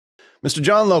Mr.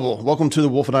 John Lovell, welcome to the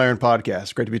Wolf and Iron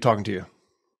podcast. Great to be talking to you.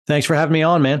 Thanks for having me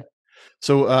on, man.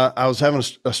 So I was having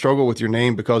a struggle with your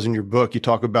name because in your book, you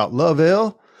talk about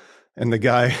Lovell and the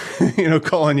guy,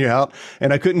 calling you out,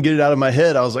 and I couldn't get it out of my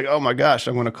head. I was like, oh my gosh,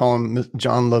 I'm going to call him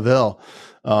John Lovell.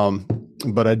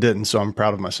 But I didn't. So I'm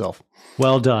proud of myself.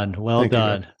 Well done. Well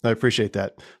done. I appreciate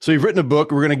that. So you've written a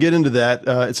book. We're going to get into that.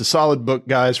 It's a solid book,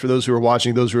 guys. For those who are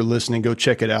watching, those who are listening, go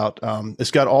check it out. It's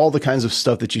got all the kinds of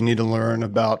stuff that you need to learn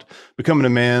about becoming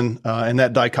a man and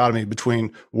that dichotomy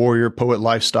between warrior, poet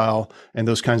lifestyle and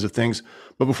those kinds of things.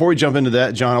 But before we jump into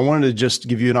that, John, I wanted to just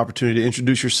give you an opportunity to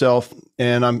introduce yourself.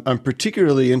 And I'm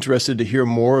particularly interested to hear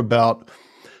more about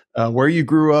where you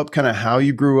grew up, kind of how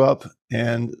you grew up,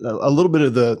 and a little bit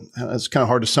of it's kind of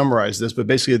hard to summarize this, but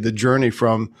basically the journey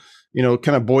from,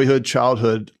 kind of boyhood,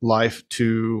 childhood life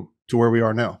to where we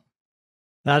are now.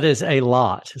 That is a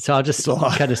lot. So I'll just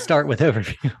kind of start with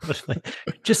overview.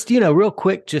 Just, real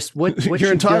quick, just what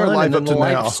your entire life up to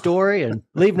now story and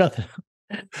leave nothing.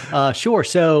 Sure.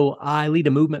 So I lead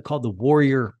a movement called the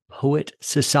Warrior Poet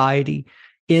Society.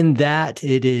 In that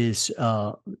it is,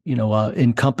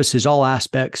 encompasses all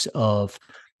aspects of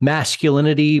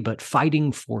masculinity, but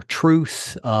fighting for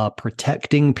truth,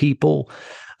 protecting people.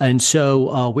 And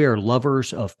so we are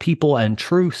lovers of people and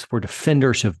truth. We're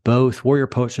defenders of both. Warrior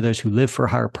poets are those who live for a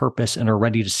higher purpose and are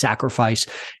ready to sacrifice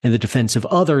in the defense of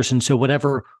others. And so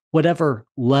whatever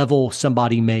level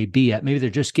somebody may be at, maybe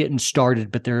they're just getting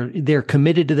started, but they're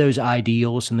committed to those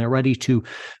ideals and they're ready to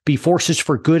be forces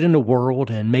for good in the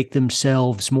world and make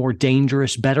themselves more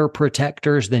dangerous, better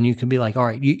protectors. Then you can be like, all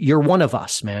right, you're one of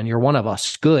us, man. You're one of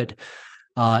us. Good.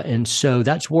 And so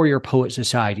that's Warrior Poet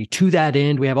Society. To that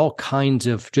end, we have all kinds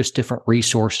of just different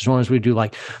resources. One is we do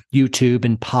like YouTube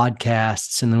and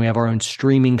podcasts, and then we have our own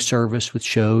streaming service with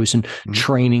shows and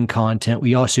training content.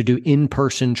 We also do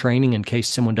in-person training in case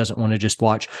someone doesn't want to just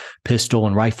watch pistol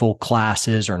and rifle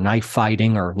classes or knife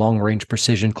fighting or long-range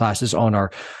precision classes on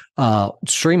our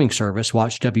streaming service,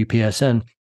 Watch WPSN.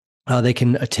 They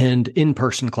can attend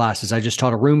in-person classes. I just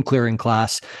taught a room clearing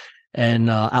class in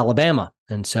Alabama.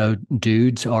 And so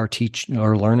dudes are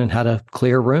learning how to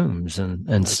clear rooms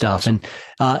and stuff. Awesome.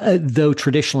 And though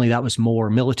traditionally that was more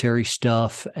military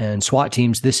stuff and SWAT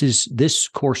teams, this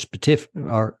course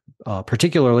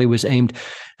particularly was aimed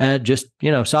at just,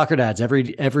 soccer dads,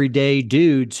 everyday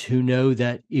dudes who know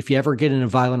that if you ever get in a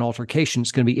violent altercation,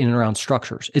 it's going to be in and around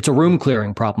structures. It's a room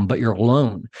clearing problem, but you're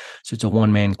alone. So it's a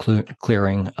one-man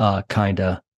clearing kind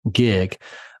of gig.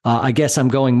 I guess I'm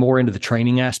going more into the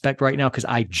training aspect right now because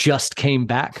I just came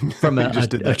back from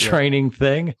a training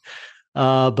thing.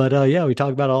 But we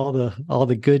talk about all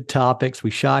the good topics. We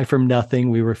shy from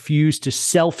nothing. We refuse to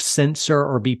self-censor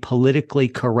or be politically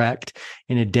correct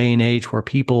in a day and age where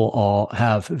people all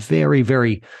have very,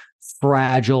 very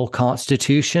fragile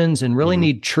constitutions and really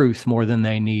need truth more than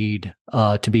they need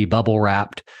to be bubble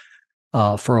wrapped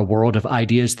for a world of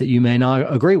ideas that you may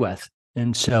not agree with.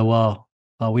 And so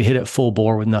we hit it full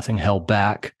bore with nothing held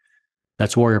back.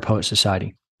 That's Warrior Poet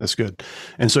Society. That's good.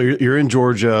 And so you're in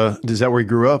Georgia. Is that where you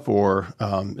grew up, or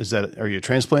are you a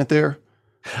transplant there?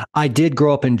 I did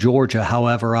grow up in Georgia.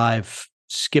 However, I've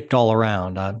skipped all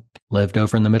around. I lived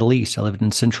over in the Middle East. I lived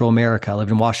in Central America. I lived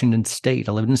in Washington State.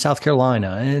 I lived in South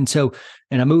Carolina. And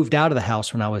I moved out of the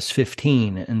house when I was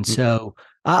 15. And so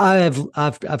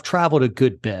I've traveled a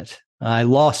good bit. I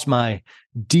lost my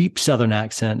deep Southern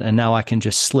accent, and now I can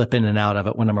just slip in and out of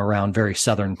it when I'm around very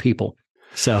Southern people.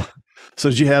 So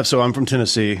I'm from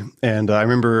Tennessee, and I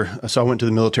remember, I went to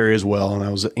the military as well, and I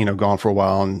was, gone for a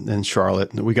while in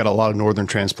Charlotte. We got a lot of Northern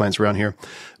transplants around here,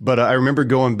 but I remember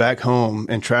going back home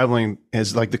and traveling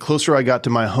as like the closer I got to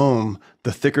my home,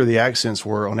 the thicker the accents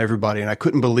were on everybody. And I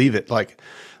couldn't believe it. Like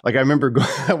I remember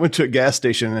I went to a gas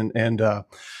station and the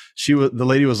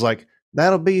lady was like,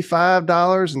 "That'll be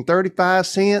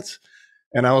 $5.35.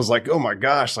 And I was like, oh my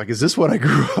gosh, like, is this what I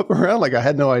grew up around? Like, I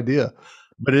had no idea.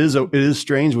 But it is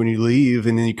strange when you leave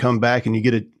and then you come back and you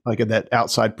get that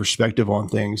outside perspective on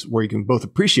things where you can both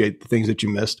appreciate the things that you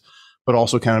missed, but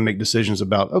also kind of make decisions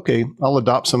about, okay, I'll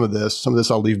adopt some of this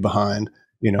I'll leave behind,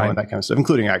 right. And that kind of stuff,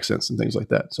 including accents and things like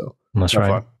that. So that's right.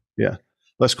 Fun. Yeah,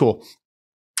 that's cool.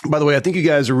 By the way, I think you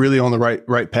guys are really on the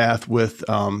right path with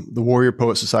the Warrior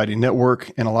Poet Society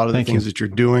Network and a lot of the things that you're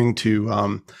doing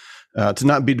to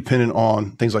not be dependent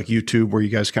on things like YouTube, where you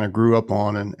guys kind of grew up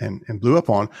on and blew up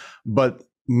on, but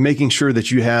making sure that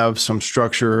you have some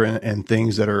structure and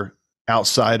things that are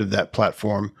outside of that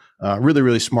platform. Really,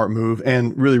 really smart move,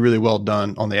 and really, really well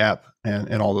done on the app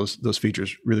and all those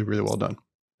features. Really, really well done.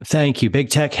 Thank you. Big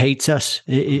tech hates us.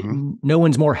 No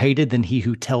one's more hated than he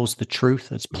who tells the truth.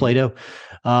 That's Plato.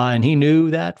 And he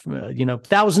knew that,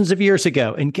 thousands of years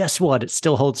ago. And guess what? It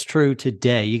still holds true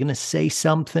today. You're going to say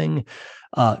something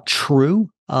true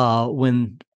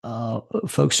when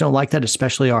folks don't like that,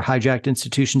 especially our hijacked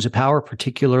institutions of power,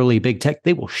 particularly big tech.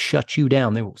 They will shut you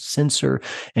down. They will censor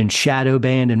and shadow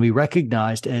ban. And we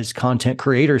recognized as content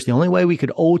creators, the only way we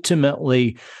could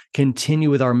ultimately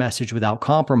continue with our message without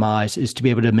compromise is to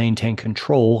be able to maintain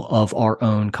control of our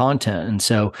own content. And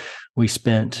so we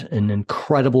spent an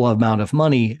incredible amount of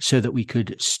money so that we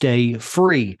could stay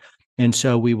free. And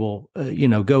so we will,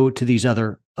 go to these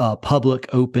other public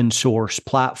open source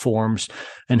platforms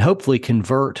and hopefully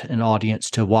convert an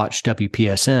audience to watch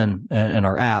WPSN and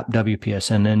our app,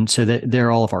 WPSN. And so that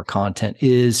there all of our content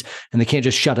is, and they can't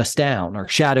just shut us down or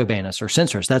shadow ban us or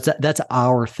censor us. That's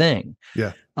our thing.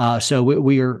 Yeah. So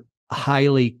we are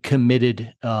highly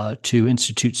committed to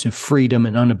institutes of freedom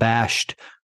and unabashed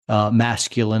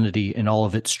masculinity in all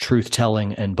of its truth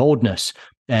telling and boldness.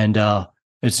 And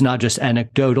it's not just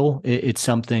anecdotal. It's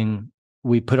something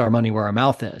we put our money where our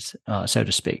mouth is, so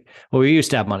to speak. Well, we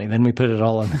used to have money, then we put it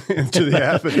all into the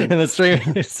app. And the stream.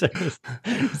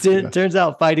 It turns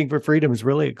out fighting for freedom is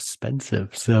really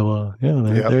expensive. So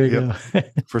there you go.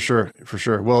 For sure.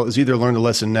 Well, it's either learn the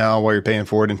lesson now while you're paying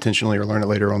for it intentionally, or learn it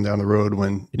later on down the road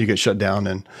when you get shut down.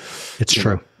 And it's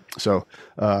true. So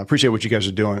appreciate what you guys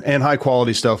are doing, and high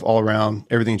quality stuff all around.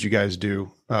 Everything that you guys do,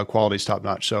 quality is top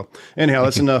notch. So anyhow,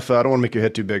 that's enough. I don't want to make your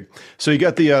head too big. So you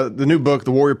got the new book,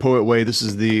 The Warrior Poet Way. This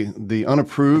is the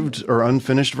unapproved or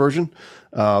unfinished version,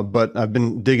 but I've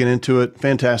been digging into it.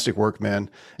 Fantastic work, man.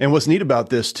 And what's neat about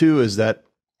this too is that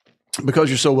because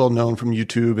you're so well known from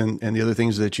YouTube and the other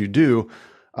things that you do,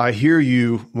 I hear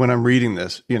you when I'm reading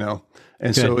this,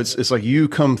 And so it's like you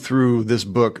come through this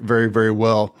book very, very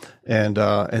well, and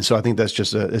so I think that's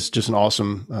just an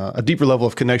awesome, a deeper level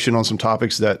of connection on some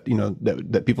topics that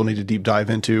that people need to deep dive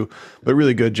into. But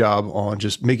really good job on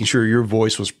just making sure your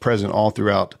voice was present all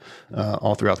throughout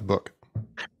the book.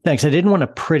 Thanks. I didn't want a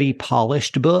pretty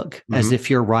polished book as if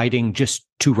you're writing just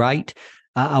to write.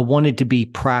 I wanted to be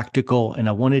practical, and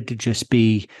I wanted to just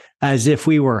be as if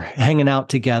we were hanging out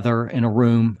together in a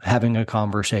room having a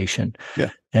conversation. Yeah.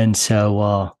 And so,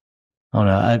 I don't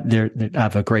know, I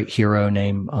have a great hero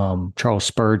named Charles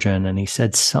Spurgeon, and he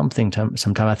said something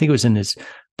sometime, I think it was in his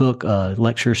book,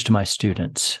 Lectures to My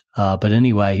Students. But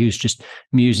anyway, he was just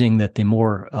musing that the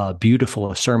more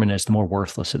beautiful a sermon is, the more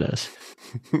worthless it is,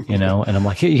 and I'm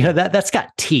like, that's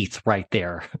got teeth right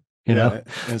there.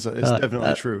 It's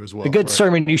definitely true as well. A good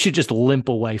sermon you should just limp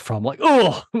away from, like,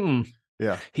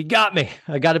 he got me.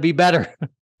 I got to be better.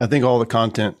 I think all the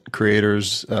content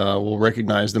creators will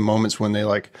recognize the moments when they're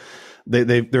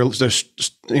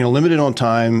limited on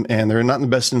time and they're not in the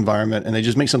best environment, and they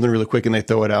just make something really quick and they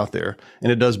throw it out there,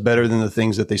 and it does better than the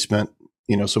things that they spent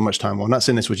so much time on. I'm not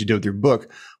saying that's what you did with your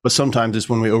book, but sometimes it's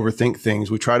when we overthink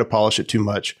things, we try to polish it too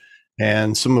much,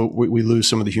 and we lose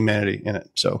some of the humanity in it.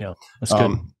 So yeah, that's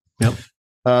good. Yep.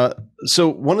 So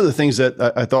one of the things that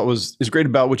I thought is great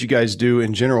about what you guys do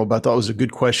in general, but I thought was a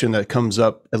good question that comes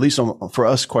up, at least for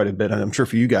us quite a bit, and I'm sure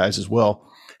for you guys as well.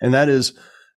 And that is,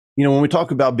 when we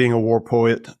talk about being a war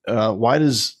poet, why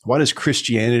does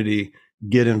Christianity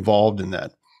get involved in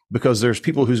that? Because there's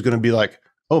people who's going to be like,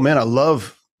 oh man, I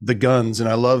love the guns and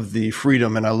I love the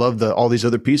freedom and I love all these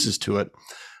other pieces to it.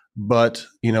 But,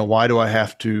 why do I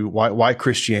have to, why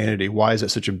Christianity? Why is that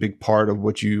such a big part of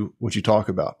what you talk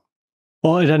about?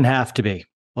 Well, it doesn't have to be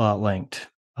linked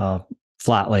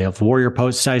flatly. Of Warrior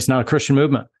Poet Society is not a Christian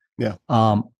movement. Yeah.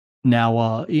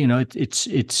 Now,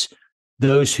 it's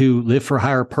those who live for a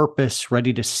higher purpose,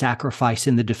 ready to sacrifice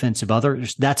in the defense of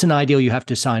others. That's an ideal you have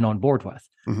to sign on board with.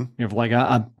 Mm-hmm. You're like,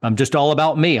 I'm just all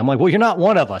about me. I'm like, well, you're not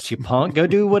one of us, you punk. Go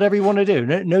do whatever you want to do.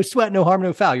 No sweat, no harm,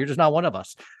 no foul. You're just not one of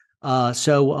us.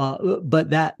 But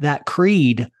that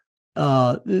creed,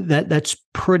 that's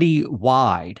pretty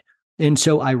wide. And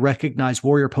so I recognize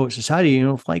Warrior Poet Society,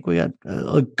 like we got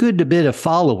a good bit of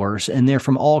followers, and they're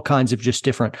from all kinds of just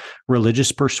different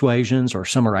religious persuasions, or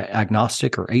some are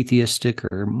agnostic or atheistic,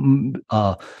 or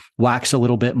wax a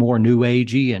little bit more new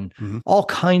agey, and all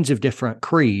kinds of different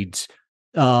creeds.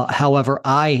 However,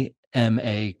 I am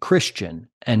a Christian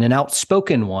and an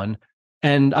outspoken one,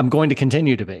 and I'm going to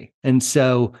continue to be. And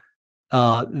so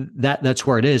that's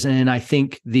where it is. And I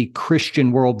think the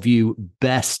Christian worldview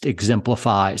best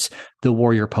exemplifies the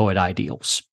warrior poet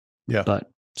ideals. Yeah. But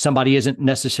somebody isn't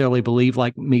necessarily believe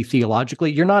like me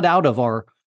theologically, you're not out of our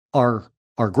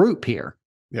group here.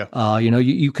 Yeah.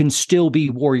 You can still be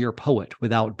warrior poet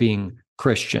without being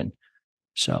Christian.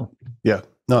 So yeah,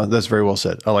 no, that's very well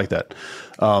said. I like that.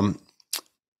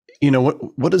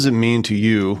 what does it mean to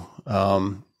you,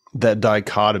 that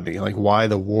dichotomy, like why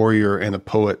the warrior and the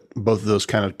poet, both of those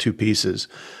kind of two pieces?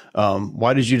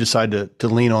 Why did you decide to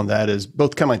lean on that as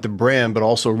both kind of like the brand, but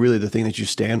also really the thing that you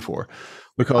stand for?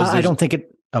 Because I don't think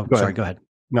it. Oh, sorry. Go ahead.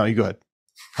 No, you go ahead.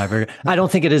 I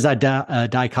don't think it is a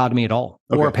dichotomy at all,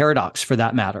 or a paradox for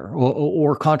that matter,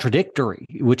 or contradictory,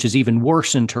 which is even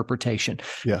worse interpretation.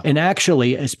 Yeah. And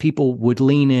actually, as people would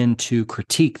lean in to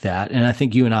critique that, and I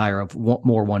think you and I are of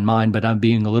more one mind, but I'm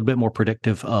being a little bit more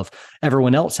predictive of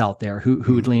everyone else out there who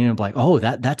would lean in and be like, oh,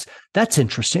 that's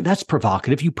interesting. That's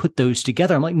provocative. You put those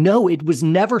together. I'm like, no, it was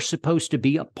never supposed to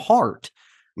be a part.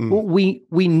 We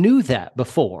knew that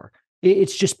before.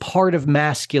 It's just part of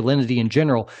masculinity in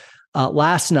general.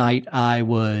 Last night I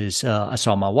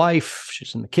saw my wife.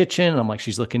 She's in the kitchen. I'm like,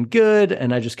 she's looking good.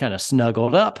 And I just kind of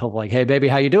snuggled up. I'm like, hey, baby,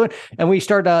 how you doing? And we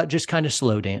started just kind of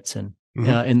slow dancing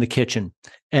in the kitchen.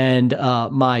 And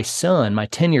my son, my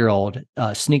 10-year-old,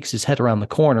 sneaks his head around the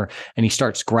corner and he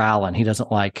starts growling. He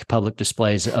doesn't like public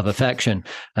displays of affection.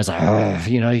 I was like,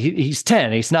 he's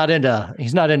 10. He's not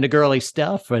into girly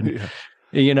stuff and,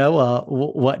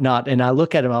 whatnot. And I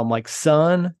look at him, I'm like,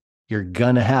 son, you're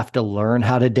going to have to learn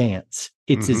how to dance.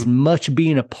 It's as much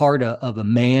being a part of a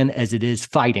man as it is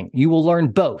fighting. You will learn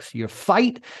both. You'll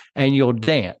fight and you'll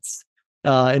dance.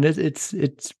 And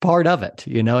it's part of it,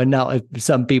 and now if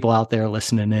some people out there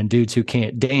listening and dudes who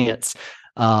can't dance,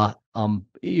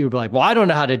 you'd be like, well, I don't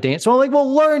know how to dance. So I'm like,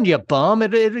 well, learn, you bum.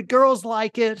 Girls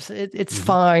like it. It's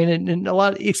fine. And a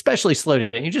lot, especially slow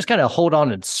dance, you just kind of hold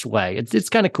on and sway. It's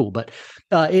kind of cool, but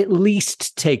at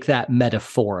least take that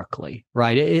metaphorically,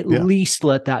 right? At least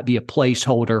let that be a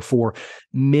placeholder for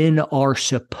men are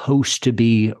supposed to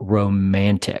be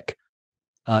romantic.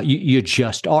 You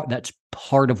just are. That's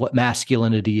part of what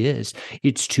masculinity is.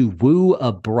 It's to woo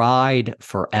a bride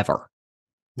forever.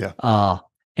 Yeah.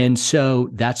 And so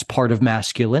that's part of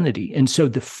masculinity. And so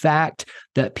the fact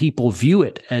that people view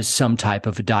it as some type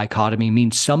of a dichotomy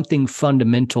means something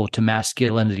fundamental to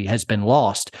masculinity has been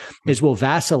lost, is we'll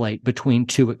vacillate between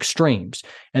two extremes.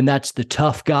 And that's the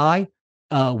tough guy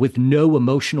with no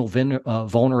emotional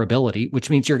vulnerability, which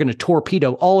means you're going to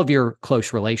torpedo all of your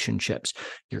close relationships.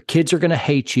 Your kids are going to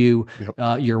hate you.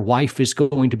 Yep. Your wife is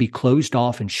going to be closed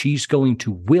off and she's going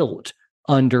to wilt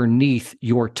underneath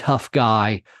your tough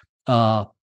guy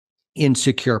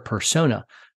insecure persona.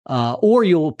 Or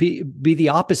you'll be the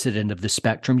opposite end of the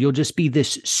spectrum. You'll just be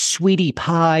this sweetie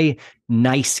pie,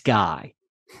 nice guy.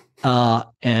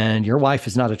 And your wife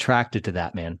is not attracted to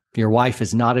that, man. Your wife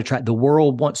is not attracted. The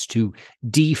world wants to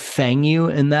defang you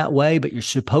in that way, but you're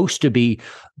supposed to be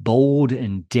bold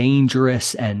and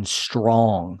dangerous and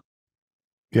strong.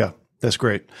 Yeah, that's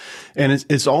great. And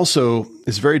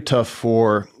it's very tough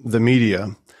for the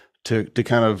media to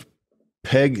kind of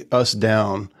peg us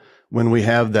down when we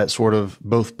have that sort of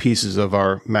both pieces of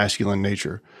our masculine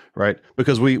nature, right?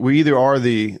 Because we either are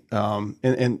and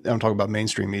I'm talking about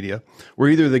mainstream media, we're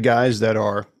either the guys that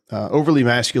are overly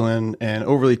masculine and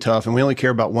overly tough, and we only care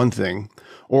about one thing,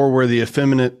 or we're the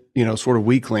effeminate, sort of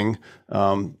weakling. They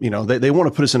want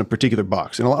to put us in a particular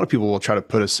box, and a lot of people will try to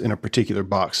put us in a particular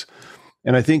box.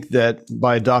 And I think that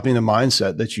by adopting the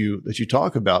mindset that you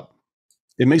talk about,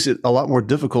 it makes it a lot more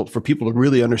difficult for people to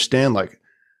really understand, like,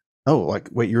 oh, like,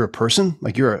 wait, you're a person?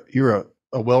 Like you're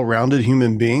a well-rounded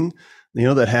human being,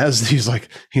 that has these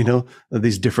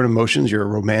these different emotions. You're a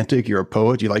romantic, you're a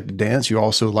poet, you like to dance, you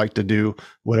also like to do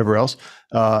whatever else.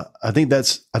 I think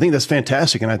that's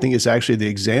fantastic. And I think it's actually the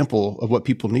example of what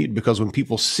people need, because when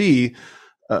people see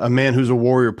a man who's a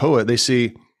warrior poet, they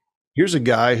see, here's a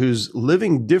guy who's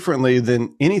living differently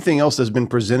than anything else that's been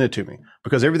presented to me,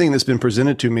 because everything that's been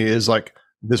presented to me is like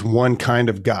this one kind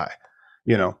of guy,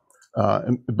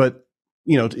 but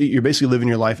you're basically living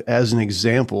your life as an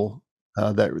example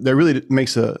that really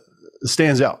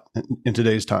stands out in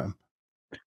today's time.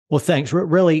 Well, thanks.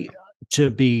 Really, to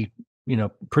be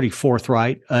pretty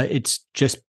forthright, it's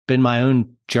just been my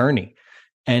own journey,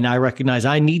 and I recognize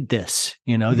I need this.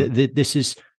 This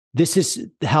is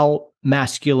how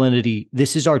masculinity.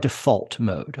 This is our default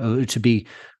mode.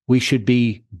 We should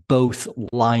be both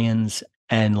lions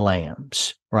and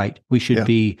lambs, right? We should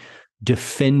be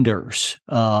defenders,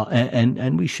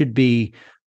 and we should be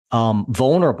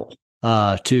vulnerable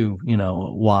to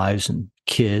wives and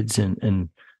kids and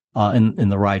in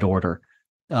the right order,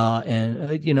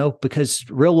 because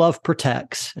real love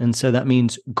protects, and so that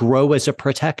means grow as a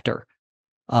protector.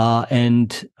 And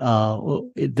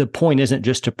the point isn't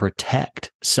just to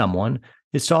protect someone;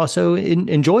 it's to also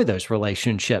enjoy those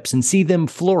relationships and see them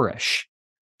flourish.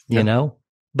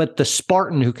 But the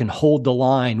Spartan who can hold the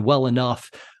line well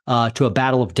enough to a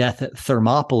battle of death at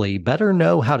Thermopylae better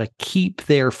know how to keep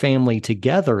their family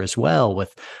together as well,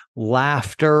 with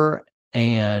laughter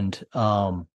and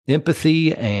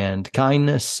empathy and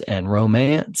kindness and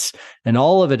romance, and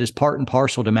all of it is part and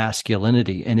parcel to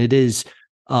masculinity. And it is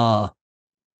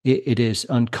it is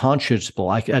unconscionable.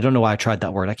 I don't know why I tried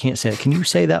that word. I can't say it. Can you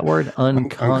say that word?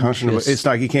 Unconscionable. It's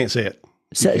not. You can't say it.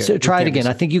 So try it again.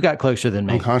 I think you got closer than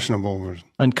me. Unconscionable.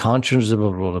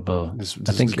 Unconscionable.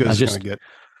 I think I just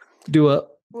do a.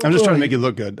 I'm just trying to make it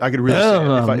look good. I could really say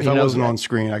it. If I wasn't on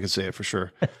screen, I could say it for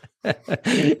sure.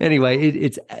 Anyway,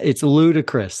 it's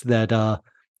ludicrous that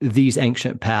these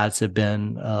ancient paths have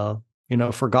been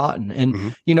forgotten,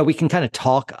 and we can kind of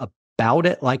talk about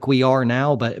it like we are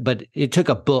now, but it took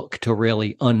a book to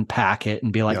really unpack it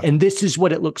and be like, and this is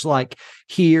what it looks like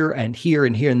here and here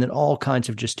and here, and then all kinds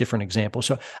of just different examples.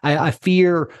 So I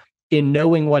fear in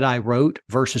knowing what I wrote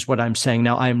versus what I'm saying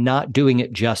now, I am not doing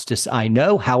it justice. I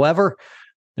know, however,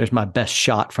 there's my best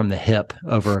shot from the hip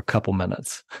over a couple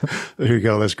minutes. There you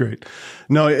go. That's great.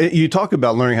 No, you talk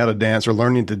about learning how to dance or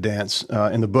learning to dance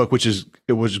in the book,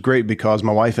 it was great because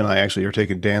my wife and I actually are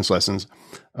taking dance lessons.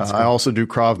 I also do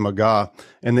Krav Maga.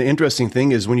 And the interesting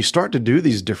thing is when you start to do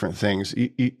these different things,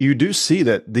 you do see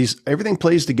that everything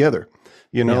plays together.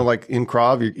 Like in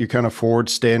Krav, you're kind of forward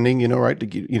standing, right?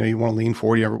 You want to lean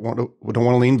forward. You don't want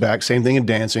to lean back. Same thing in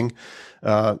dancing.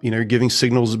 You're giving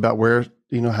signals about where,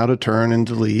 how to turn and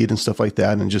to lead and stuff like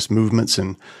that, and just movements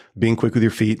and being quick with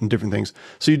your feet and different things.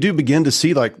 So you do begin to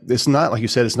see, like, it's not, like you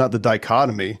said, it's not the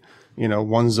dichotomy,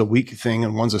 one's a weak thing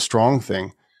and one's a strong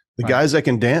thing. The guys that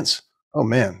can dance, oh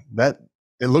man,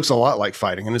 it looks a lot like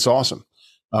fighting, and it's awesome.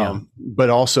 But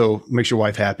also makes your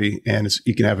wife happy, and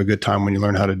you can have a good time when you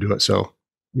learn how to do it. So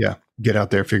yeah, get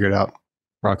out there, figure it out.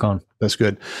 Rock on. That's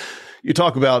good. You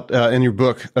talk about in your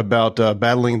book about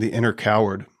battling the inner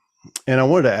coward. And I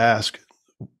wanted to ask,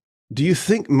 do you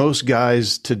think most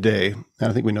guys today, and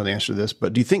I think we know the answer to this,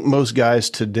 but do you think most guys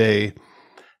today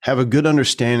have a good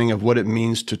understanding of what it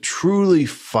means to truly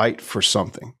fight for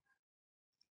something?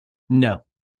 No.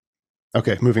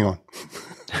 Okay, moving on.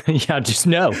 Yeah, just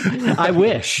no. I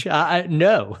wish.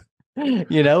 No.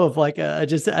 Of like, I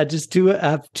just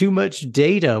have too much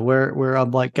data where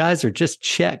I'm like, guys are just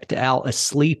checked out,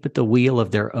 asleep at the wheel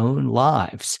of their own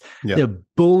lives. Yeah. They're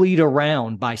bullied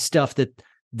around by stuff that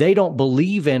they don't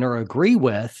believe in or agree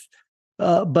with,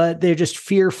 but they're just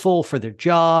fearful for their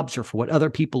jobs or for what other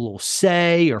people will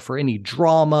say or for any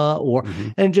drama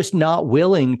and just not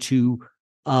willing to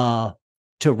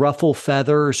ruffle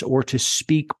feathers or to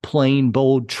speak plain,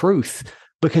 bold truth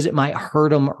because it might hurt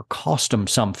them or cost them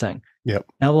something. Yep.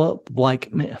 Now,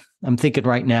 I'm thinking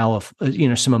right now of,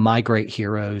 some of my great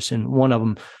heroes, and one of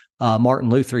them, Martin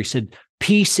Luther, he said,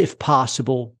 peace if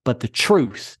possible, but the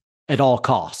truth at all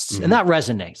costs. And that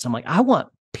resonates. I'm like, I want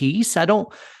peace. I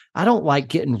don't like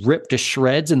getting ripped to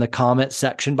shreds in the comment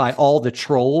section by all the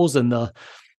trolls and the,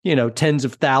 tens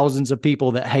of thousands of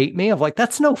people that hate me. I'm like,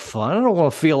 that's no fun. I don't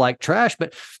want to feel like trash,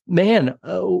 but man,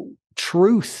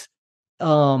 truth,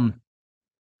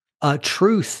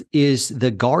 truth is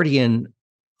the guardian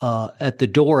at the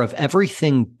door of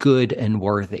everything good and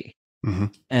worthy.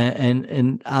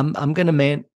 And I'm going to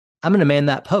man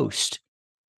that post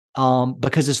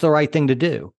because it's the right thing to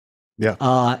do. Yeah.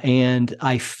 And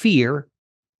I fear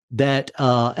that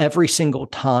every single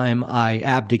time I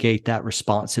abdicate that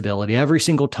responsibility, every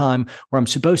single time where I'm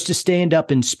supposed to stand up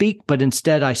and speak, but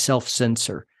instead I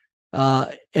self-censor,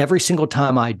 every single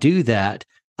time I do that,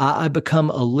 I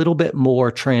become a little bit more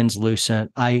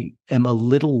translucent. I am a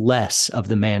little less of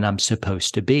the man I'm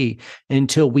supposed to be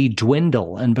until we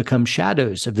dwindle and become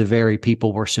shadows of the very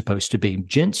people we're supposed to be.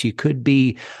 Gents, you could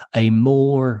be a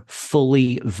more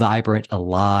fully vibrant,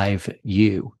 alive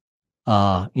you,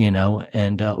 and you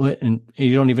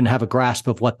don't even have a grasp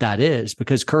of what that is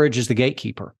because courage is the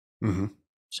gatekeeper.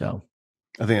 So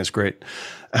I think that's great.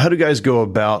 How do guys go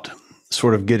about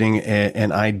sort of getting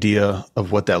an idea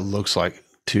of what that looks like?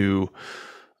 To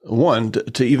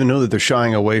even know that they're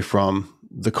shying away from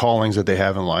the callings that they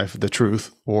have in life, the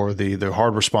truth or the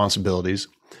hard responsibilities,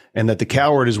 and that the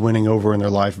coward is winning over in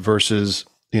their life versus,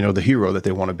 the hero that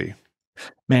they want to be.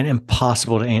 Man,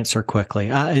 impossible to answer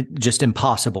quickly. Just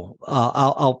impossible.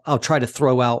 I'll try to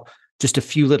throw out just a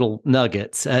few little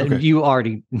nuggets. Okay. You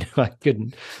already knew I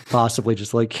couldn't possibly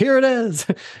just like, here it is.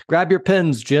 Grab your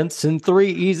pens, gents, in 3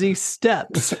 easy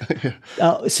steps.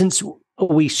 Since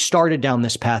we started down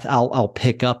this path, I'll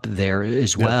pick up there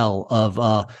as well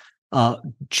of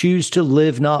choose to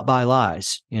live not by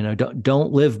lies.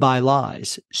 Don't live by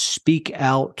lies. Speak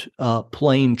out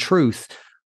plain truth,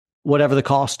 whatever the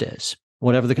cost is.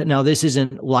 whatever now this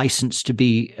isn't licensed to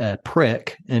be a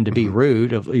prick and to be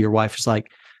rude. Of your wife is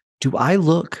like, do I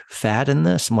look fat in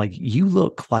this? I'm like, you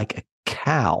look like a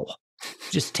cow,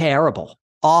 just terrible,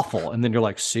 awful. And then you're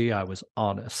like, see, I was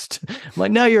honest. I'm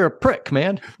like, no, you're a prick,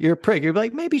 man. You're a prick. You're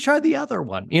like, maybe try the other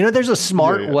one. There's a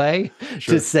smart way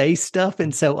to say stuff.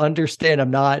 And so understand,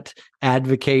 I'm not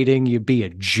advocating you be a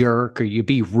jerk or you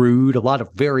be rude. A lot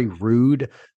of very rude,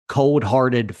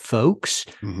 cold-hearted folks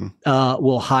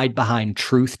will hide behind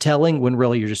truth telling when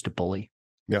really you're just a bully.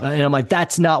 Yeah. And I'm like,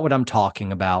 that's not what I'm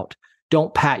talking about.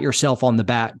 Don't pat yourself on the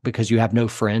back because you have no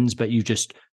friends, but you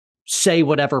just say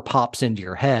whatever pops into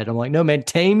your head. I'm like, no, man,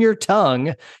 tame your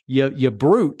tongue. You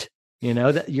brute,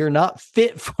 that you're not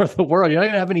fit for the world. You're not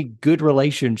going to have any good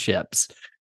relationships.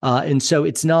 And so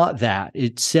it's not that.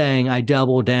 It's saying I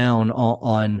double down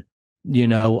on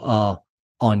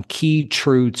key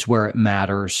truths where it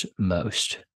matters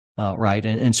most. Right.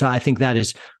 And so I think that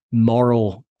is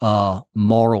moral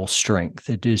strength.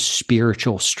 It is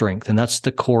spiritual strength. And that's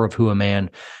the core of who a man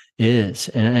is.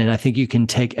 And I think you can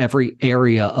take every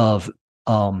area of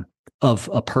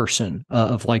a person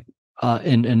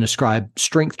and ascribe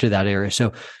strength to that area.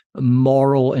 So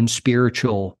moral and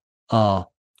spiritual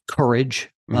courage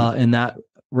in that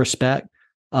respect.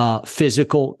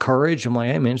 Physical courage. I'm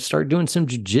like, hey man, start doing some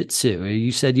jujitsu.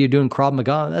 You said you're doing Krav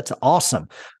Maga. That's awesome.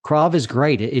 Krav is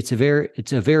great. It's a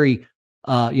very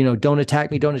don't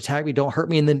attack me, don't hurt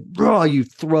me, and then you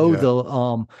throw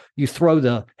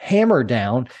the hammer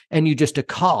down and you just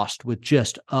accost with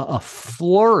just a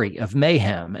flurry of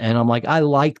mayhem. And I'm like, I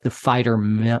like the fighter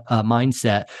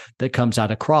mindset that comes out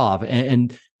of Krav,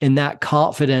 and that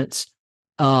confidence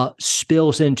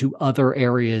spills into other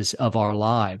areas of our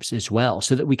lives as well,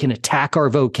 so that we can attack our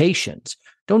vocations.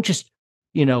 Don't just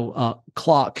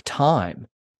clock time.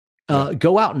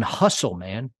 Go out and hustle,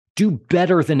 man. Do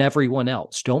better than everyone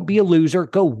else. Don't be a loser.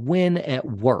 Go win at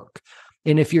work.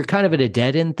 And if you're kind of at a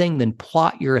dead end thing, then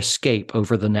plot your escape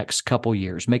over the next couple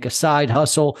years. Make a side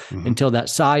hustle until that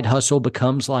side hustle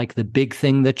becomes like the big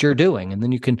thing that you're doing. And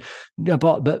then you can,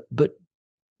 but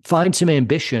find some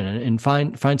ambition and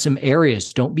find some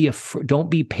areas. Don't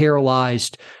be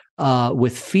paralyzed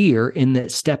with fear in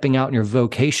that stepping out in your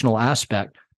vocational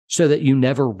aspect, so that you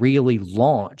never really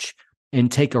launch and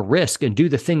take a risk and do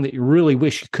the thing that you really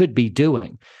wish you could be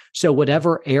doing. So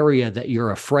whatever area that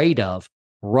you're afraid of,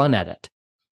 run at it.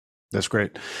 That's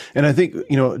great. And I think,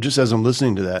 just as I'm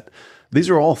listening to that, these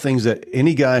are all things that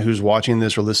any guy who's watching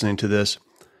this or listening to this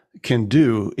can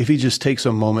do if he just takes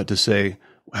a moment to say,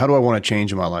 how do I want to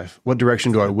change in my life? What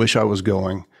direction do I wish I was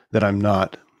going that I'm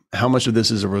not? How much of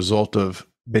this is a result of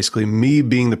basically me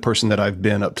being the person that I've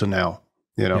been up to now,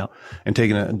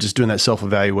 and just doing that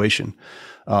self-evaluation.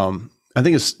 I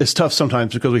think it's tough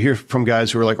sometimes because we hear from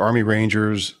guys who are like Army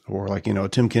Rangers or like,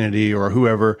 Tim Kennedy or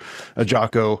whoever, a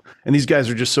Jocko. And these guys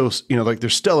are just so, they're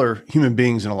stellar human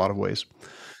beings in a lot of ways.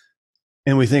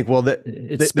 And we think, well,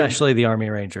 especially the Army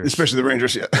Rangers, especially the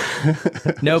Rangers. Yeah.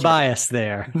 No bias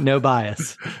there. No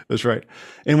bias. That's right.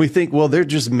 And we think, well, they're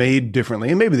just made differently.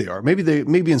 And maybe they are.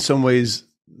 Maybe in some ways,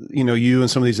 you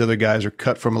and some of these other guys are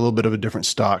cut from a little bit of a different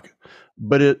stock.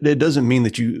 But it doesn't mean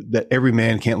that every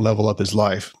man can't level up his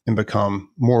life and become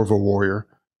more of a warrior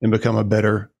and become a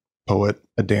better poet,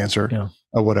 a dancer,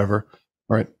 or whatever.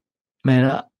 Right.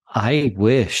 Man, I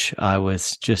wish I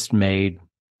was just made,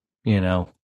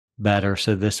 better.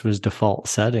 So this was default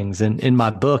settings. And in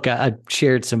my book, I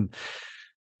shared some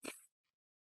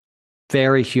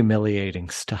very humiliating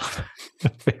stuff,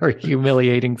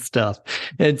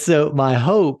 And so my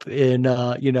hope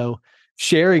in,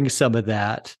 sharing some of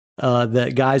that,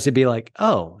 that guys would be like,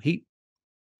 oh,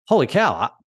 holy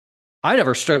cow, I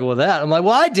never struggled with that. I'm like,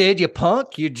 well, I did, you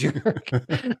punk, you jerk.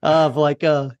 Of like,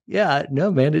 yeah,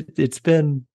 no, man, it's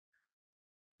been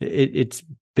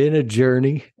a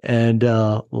journey, and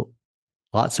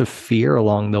lots of fear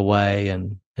along the way,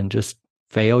 and just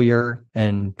failure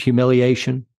and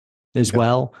humiliation as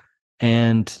well.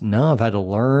 And no, I've had to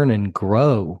learn and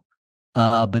grow.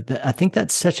 But I think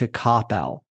that's such a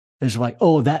cop-out. It's like,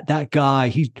 oh, that guy,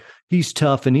 he's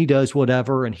tough and he does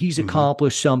whatever and he's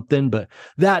accomplished something, but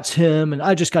that's him. And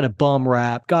I just got a bum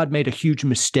rap. God made a huge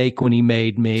mistake when he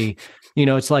made me.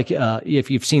 It's like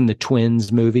if you've seen the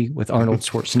Twins movie with Arnold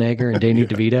Schwarzenegger and Danny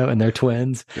DeVito, and they're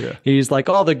twins. Yeah. He's like,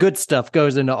 all the good stuff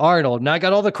goes into Arnold, and I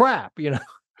got all the crap.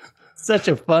 Such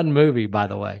a fun movie, by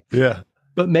the way. Yeah.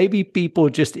 But maybe people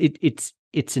just it's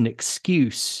an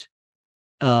excuse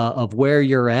of where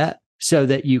you're at, so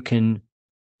that you can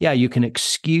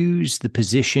excuse the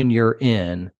position you're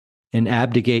in and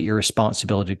abdicate your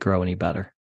responsibility to grow any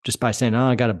better, just by saying, oh,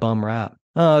 I got a bum rap.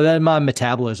 Oh, that my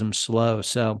metabolism's slow.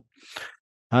 So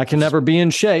I can never be in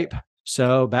shape.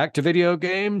 So back to video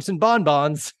games and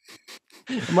bonbons.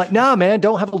 I'm like, nah, man,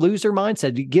 don't have a loser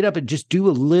mindset. You get up and just do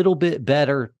a little bit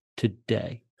better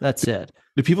today. That's it.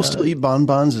 Do people still eat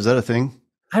bonbons? Is that a thing?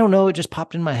 I don't know. It just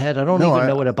popped in my head. I don't even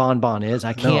know what a bonbon is.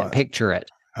 I can't picture it.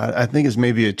 I think it's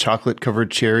maybe a chocolate covered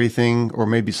cherry thing, or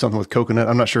maybe something with coconut.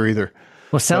 I'm not sure either.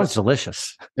 Well, it sounds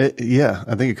delicious. Yeah,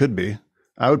 I think it could be.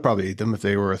 I would probably eat them if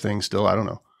they were a thing still. I don't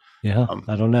know. Yeah,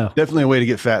 I don't know. Definitely a way to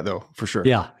get fat, though, for sure.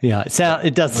 Yeah.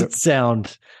 It doesn't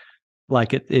sound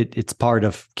like it's part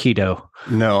of keto.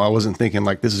 No, I wasn't thinking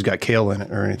like this has got kale in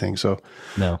it or anything. So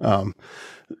no.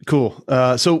 Cool.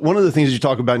 So one of the things you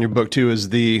talk about in your book too is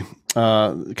the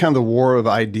kind of the war of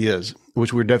ideas,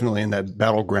 which we're definitely in that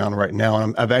battleground right now.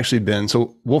 And I've actually been,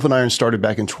 so Wolf and Iron started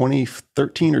back in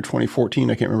 2013 or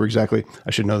 2014. I can't remember exactly.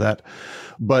 I should know that.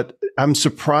 But I'm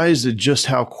surprised at just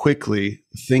how quickly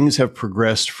things have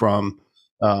progressed from,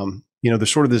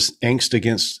 there's sort of this angst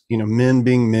against, men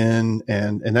being men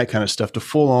and that kind of stuff to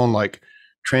full on like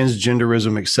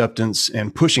transgenderism acceptance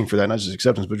and pushing for that, not just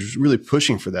acceptance, but just really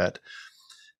pushing for that.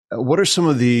 What are some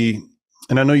of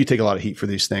and I know you take a lot of heat for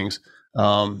these things.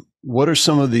 What are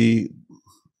some of the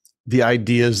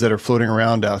ideas that are floating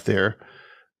around out there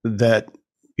that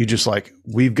you just like,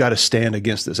 we've got to stand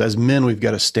against this as men, we've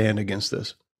got to stand against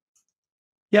this?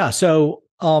 Yeah. So,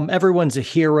 everyone's a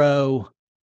hero.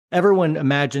 Everyone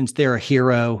imagines they're a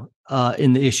hero,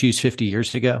 in the issues 50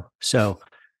 years ago. So,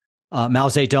 Mao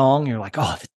Zedong, you're like,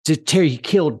 oh, he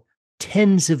killed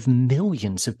tens of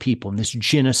millions of people in this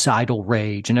genocidal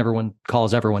rage, and everyone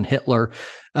calls everyone Hitler.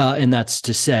 And that's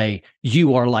to say,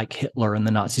 you are like Hitler and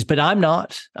the Nazis, but I'm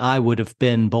not. I would have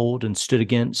been bold and stood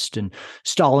against, and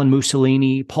Stalin,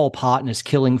 Mussolini, Pol Pot and his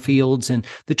killing fields. And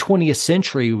the 20th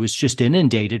century was just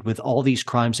inundated with all these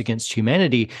crimes against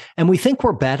humanity. And we think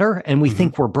we're better and we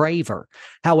think we're braver.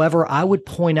 However, I would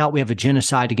point out we have a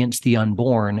genocide against the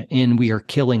unborn, and we are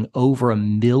killing over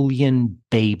 1 million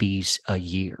babies a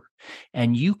year.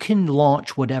 And you can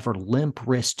launch whatever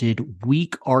limp-wristed,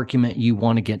 weak argument you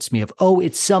want against me of, oh,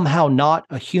 it's somehow not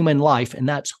a human life, and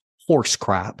that's horse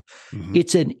crap.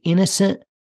 It's an innocent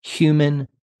human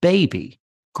baby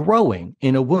growing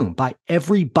in a womb by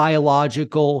every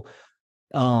biological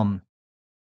indice.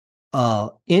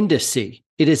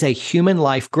 It is a human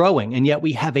life growing, and yet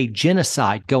we have a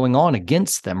genocide going on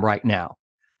against them right now.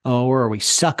 Or we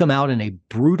suck them out in a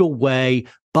brutal way,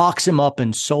 box them up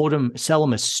and sell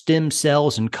them as stem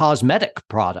cells and cosmetic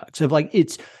products.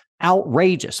 It's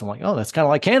outrageous. I'm like, oh, that's kind of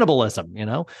like cannibalism,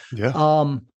 Yeah.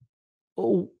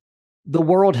 The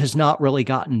world has not really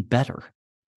gotten better.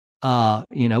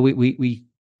 We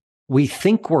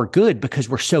think we're good because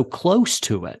we're so close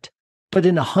to it. But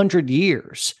in 100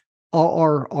 years,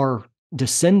 our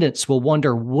descendants will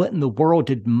wonder, what in the world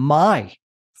did my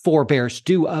forebears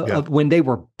do when they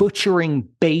were butchering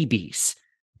babies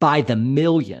by the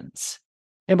millions?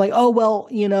 And like, oh, well,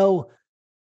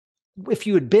 if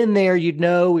you had been there, you'd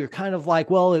know. You're kind of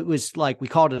like, well, it was like, we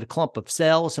called it a clump of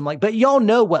cells. I'm like, but y'all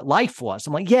know what life was.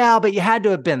 I'm like, yeah, but you had to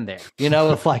have been there,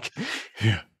 if like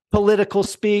political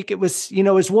speak, it was, it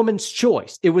was woman's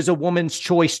choice. It was a woman's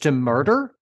choice to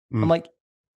murder. I'm like,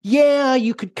 yeah,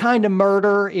 you could kind of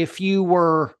murder if you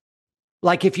were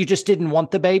like, if you just didn't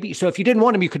want the baby. So if you didn't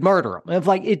want him, you could murder him. And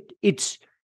like,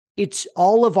 it's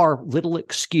all of our little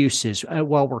excuses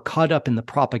while we're caught up in the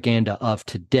propaganda of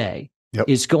today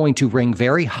is going to ring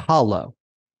very hollow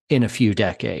in a few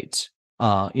decades.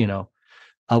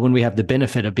 When we have the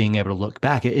benefit of being able to look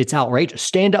back, it's outrageous.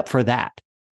 Stand up for that.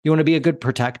 You want to be a good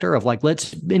protector of like,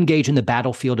 let's engage in the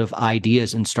battlefield of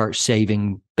ideas and start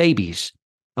saving babies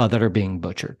that are being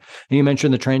butchered. And you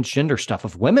mentioned the transgender stuff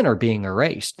of women are being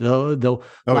erased. The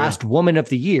last woman of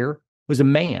the year was a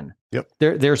man. Yep.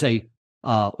 There's a,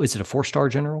 is it a 4-star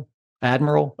general?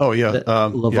 Admiral? Oh, yeah.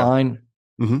 Levine,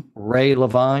 Ray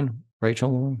Levine,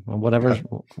 Rachel,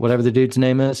 whatever the dude's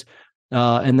name is.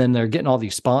 And then they're getting all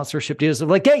these sponsorship deals. They're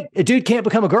like, hey, a dude can't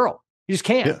become a girl. You just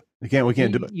can't. Yeah, we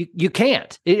can't do it. You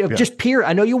can't. Just period.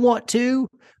 I know you want to,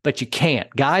 but you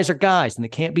can't. Guys are guys and they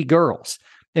can't be girls.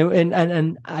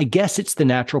 And I guess it's the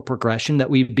natural progression that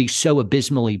we'd be so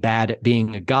abysmally bad at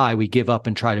being a guy, we give up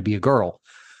and try to be a girl.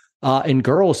 And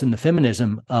girls in the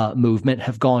feminism movement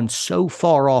have gone so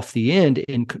far off the end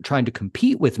in trying to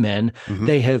compete with men,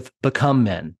 they have become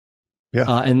men. Yeah.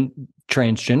 And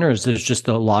transgender is just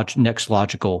the next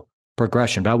logical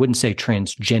progression. But I wouldn't say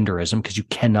transgenderism because you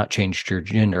cannot change your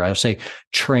gender. I would say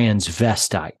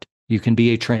transvestite. You can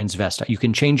be a transvestite. You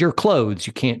can change your clothes.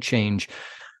 You can't change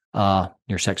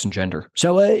your sex and gender.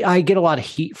 So I get a lot of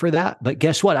heat for that, but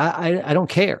guess what? I don't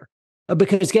care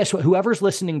because guess what? Whoever's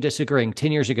listening, disagreeing,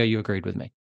 10 years ago, you agreed with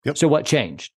me. Yep. So what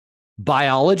changed?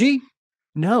 Biology?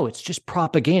 No, it's just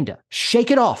propaganda.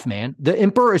 Shake it off, man. The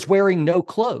emperor is wearing no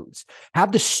clothes.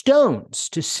 Have the stones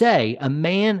to say a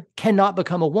man cannot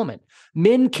become a woman.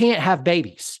 Men can't have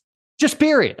babies. Just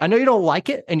period. I know you don't like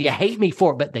it and you hate me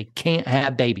for it, but they can't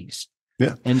have babies.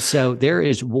 Yeah. And so there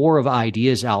is war of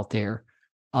ideas out there.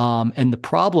 And the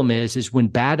problem is when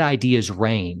bad ideas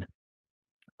reign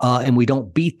and we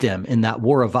don't beat them in that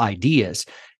war of ideas,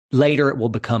 later it will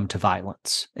become to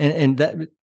violence. And that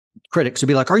critics will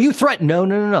be like, are you threatened? No,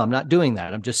 I'm not doing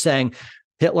that. I'm just saying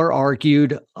Hitler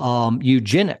argued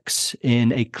eugenics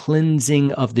in a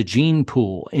cleansing of the gene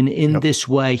pool. And in this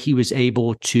way, he was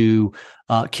able to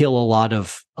kill a lot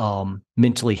of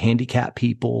mentally handicapped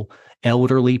people,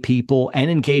 elderly people, and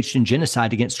engaged in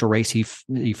genocide against a race he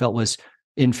felt was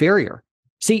inferior.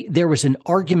 See, there was an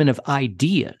argument of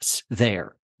ideas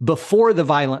there before the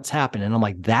violence happened. And I'm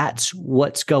like, that's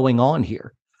what's going on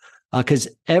here. Because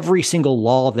every single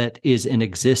law that is in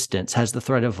existence has the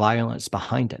threat of violence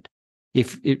behind it.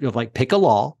 If like pick a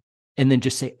law and then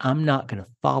just say, I'm not going to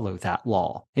follow that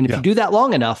law. And if you do that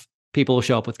long enough, people will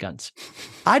show up with guns.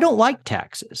 I don't like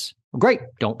taxes. Well, great.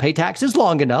 Don't pay taxes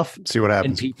long enough. See what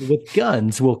happens. And people with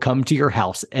guns will come to your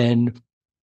house and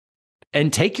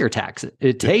take your taxes.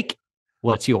 Take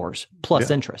what's yours plus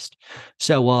interest.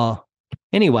 So,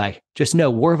 anyway, just know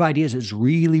war of ideas is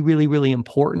really, really, really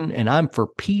important. And I'm for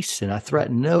peace and I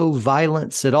threaten no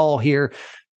violence at all here.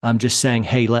 I'm just saying,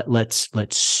 hey, let's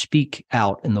speak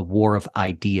out in the war of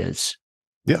ideas.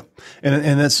 Yeah.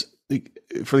 And that's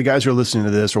for the guys who are listening to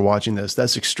this or watching this,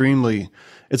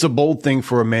 it's a bold thing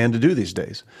for a man to do these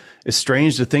days. It's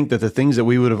strange to think that the things that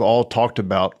we would have all talked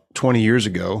about 20 years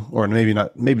ago, or maybe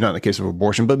not in the case of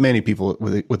abortion, but many people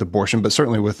with abortion, but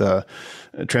certainly with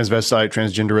transvestite,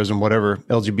 transgenderism, whatever,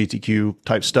 LGBTQ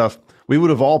type stuff, we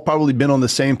would have all probably been on the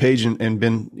same page and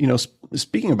been,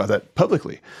 speaking about that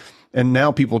publicly. And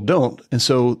now people don't. And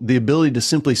so the ability to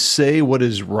simply say what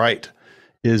is right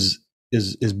is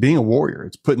being a warrior.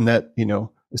 It's putting that,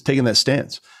 it's taking that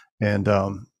stance. And,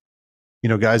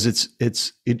 guys,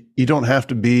 you don't have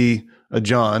to be a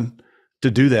John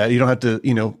to do that. You don't have to,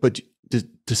 but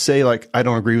to say like, I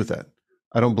don't agree with that.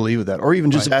 I don't believe with that. Or even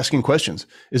just asking questions.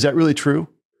 Is that really true?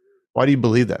 Why do you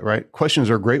believe that? Right? Questions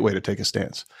are a great way to take a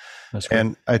stance. That's great.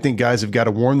 And I think guys have got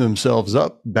to warm themselves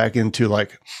up back into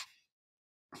like,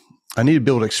 I need to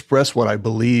be able to express what I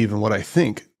believe and what I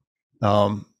think.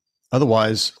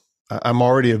 Otherwise, I'm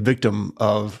already a victim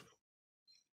of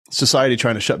society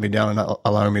trying to shut me down and not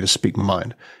allowing me to speak my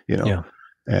mind,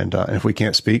 And if we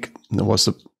can't speak, then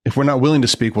if we're not willing to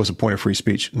speak, what's the point of free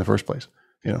speech in the first place?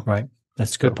 Right.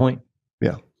 That's a good point.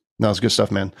 Yeah. No, it's good stuff,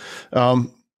 man.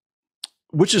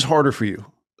 Which is harder for you,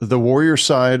 the warrior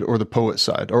side or the poet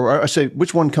side? Or I say,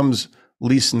 which one comes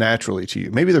least naturally to you?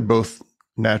 Maybe they're both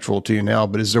natural to you now,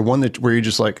 but is there one where you're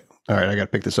just like, all right, I got to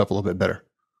pick this up a little bit better?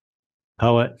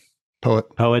 Poet.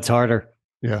 Poet's harder.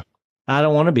 Yeah. I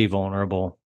don't want to be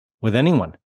vulnerable with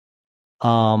anyone.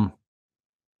 I'll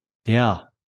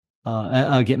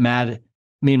get mad.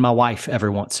 Me and my wife every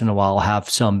once in a while have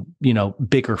some,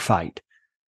 bigger fight.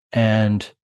 And,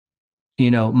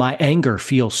 my anger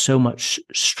feels so much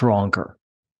stronger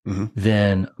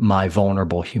than my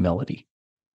vulnerable humility.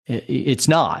 It's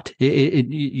not.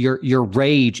 Your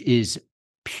rage is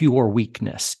pure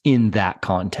weakness in that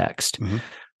context,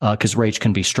 because rage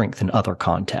can be strength in other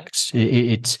contexts.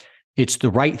 It's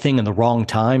the right thing in the wrong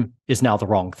time is now the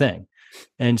wrong thing.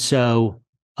 And so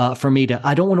for me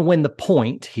I don't want to win the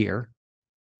point here.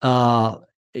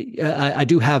 I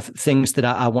do have things that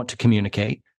I want to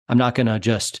communicate. I'm not going to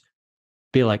just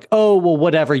be like, oh, well,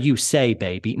 whatever you say,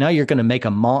 baby. Now you're going to make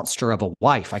a monster of a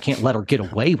wife. I can't let her get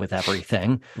away with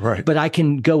everything. Right. But I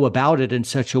can go about it in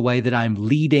such a way that I'm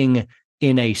leading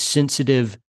in a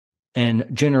sensitive and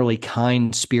generally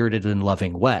kind-spirited and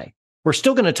loving way. We're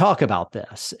still going to talk about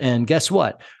this. And guess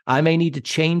what? I may need to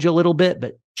change a little bit,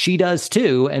 but she does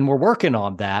too. And we're working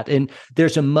on that. And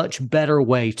there's a much better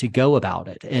way to go about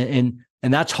it. And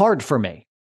that's hard for me.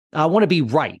 I want to be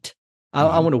right.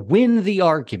 I want to win the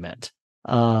argument.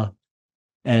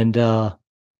 And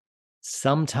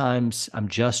sometimes I'm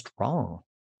just wrong.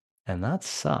 And that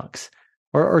sucks.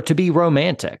 Or to be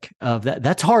romantic.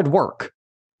 That's hard work.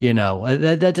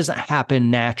 That doesn't happen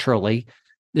naturally,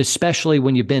 especially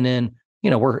when you've been in,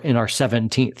 we're in our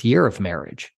 17th year of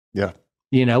marriage. Yeah.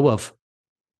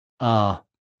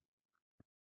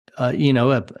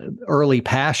 Early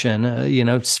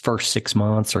passion, first 6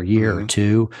 months or year or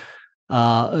two.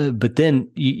 But then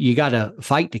you got to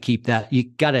fight to keep that. You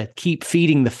got to keep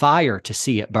feeding the fire to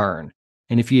see it burn.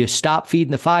 And if you stop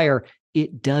feeding the fire,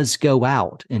 it does go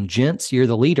out. And gents, you're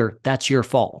the leader. That's your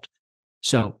fault.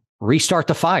 So restart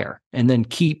the fire and then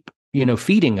keep,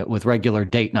 feeding it with regular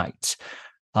date nights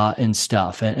and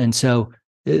stuff. And so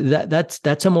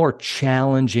that's a more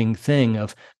challenging thing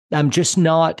of, I'm just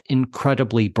not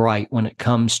incredibly bright when it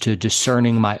comes to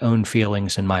discerning my own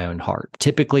feelings and my own heart.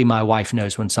 Typically, my wife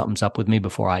knows when something's up with me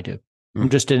before I do. I'm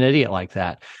just an idiot like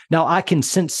that. Now, I can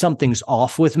sense something's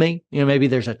off with me. Maybe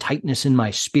there's a tightness in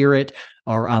my spirit,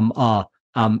 or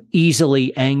I'm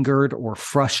easily angered or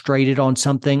frustrated on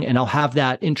something, and I'll have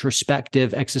that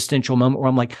introspective existential moment where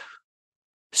I'm like,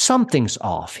 something's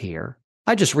off here.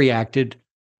 I just reacted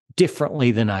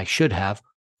differently than I should have.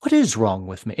 What is wrong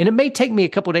with me? And it may take me a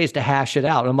couple of days to hash it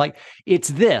out. I'm like, it's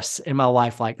this. And my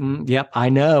wife like, yep, I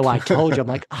know. I told you. I'm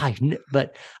like, I know,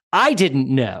 but I didn't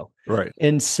know. Right.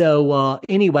 And so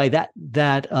anyway, that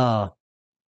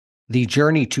the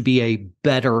journey to be a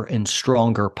better and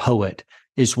stronger poet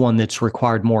is one that's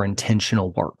required more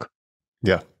intentional work.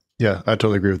 Yeah. Yeah. I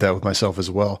totally agree with that with myself as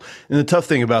well. And the tough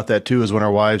thing about that too is when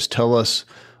our wives tell us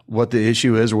what the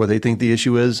issue is or what they think the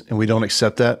issue is, and we don't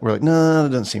accept that, we're like, no, that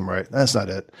doesn't seem right. That's not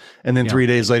it. And then 3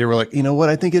 days later, we're like, you know what?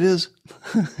 I think it is.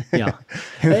 Yeah.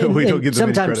 We don't give them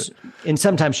any credit. And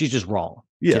sometimes she's just wrong.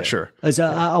 Yeah, too. sure. As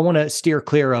I want to steer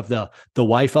clear of the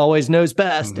wife always knows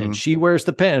best and she wears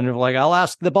the pen. And like, I'll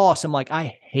ask the boss. I'm like,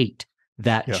 I hate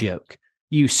that joke.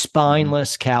 You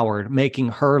spineless coward, making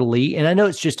her lead. And I know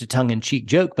it's just a tongue-in-cheek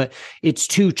joke, but it's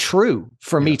too true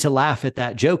for me to laugh at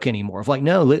that joke anymore. Of like,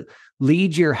 no,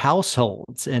 lead your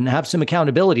households and have some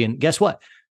accountability. And guess what?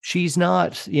 She's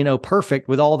not, perfect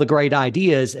with all the great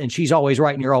ideas, and she's always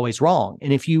right and you're always wrong.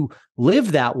 And if you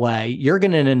live that way, you're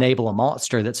going to enable a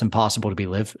monster that's impossible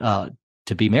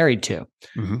to be married to,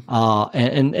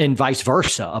 and vice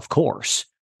versa. Of course,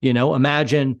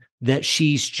 imagine that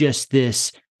she's just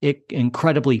this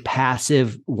incredibly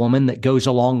passive woman that goes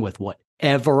along with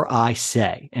whatever I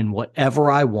say and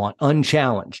whatever I want,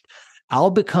 unchallenged. I'll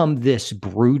become this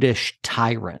brutish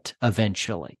tyrant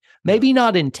eventually, maybe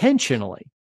not intentionally,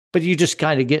 but you just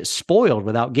kind of get spoiled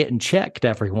without getting checked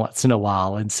every once in a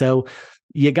while. And so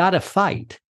you got to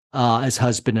fight as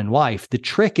husband and wife. The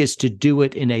trick is to do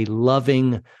it in a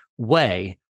loving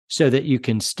way so that you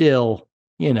can still,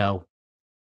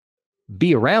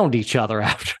 be around each other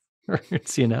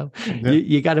afterwards,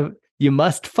 you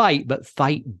must fight, but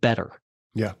fight better.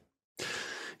 Yeah.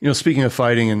 Speaking of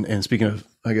fighting and speaking of,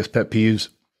 I guess, pet peeves,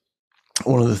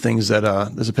 one of the things that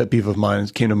there's a pet peeve of mine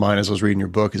that came to mind as I was reading your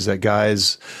book is that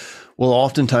guys will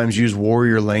oftentimes use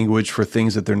warrior language for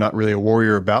things that they're not really a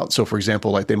warrior about. So, for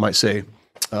example, like they might say,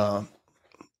 man,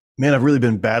 I've really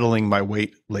been battling my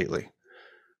weight lately,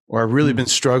 or I've really been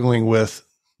struggling with,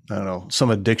 I don't know, some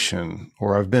addiction,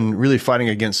 or I've been really fighting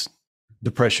against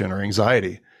depression or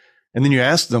anxiety. And then you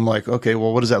ask them like, okay,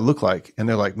 well, what does that look like? And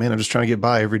they're like, man, I'm just trying to get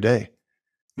by every day.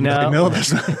 No,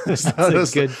 that's not, that's a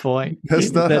good point. That's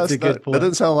a good point. That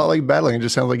doesn't sound a lot like battling. It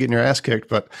just sounds like getting your ass kicked,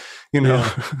 but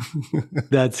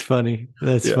That's funny.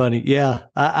 That's funny. Yeah.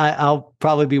 I'll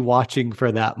probably be watching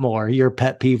for that more. Your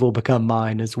pet peeve will become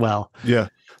mine as well. Yeah.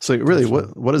 So really,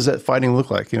 what does that fighting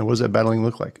look like? What does that battling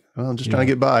look like? Well, I'm just trying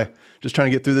to get by, just trying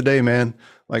to get through the day, man.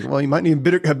 Like, well, you might need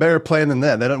a better plan than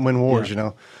that. That doesn't win wars,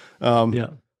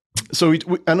 So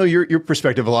I know your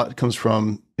perspective a lot comes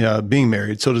from being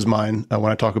married. So does mine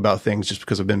when I talk about things, just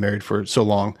because I've been married for so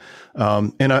long.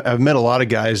 And I've met a lot of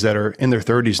guys that are in their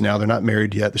 30s now. They're not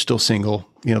married yet. They're still single.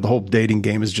 The whole dating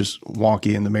game is just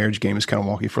wonky, and the marriage game is kind of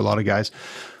wonky for a lot of guys.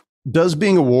 Does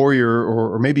being a warrior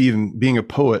or maybe even being a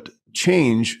poet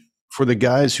change for the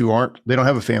guys who they don't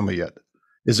have a family yet?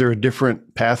 Is there a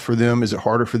different path for them? Is it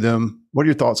harder for them? What are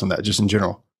your thoughts on that, just in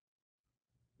general?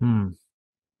 I'm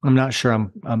not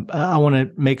sure. I want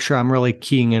to make sure I'm really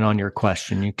keying in on your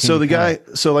question. So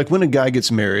like when a guy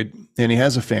gets married and he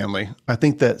has a family, I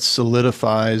think that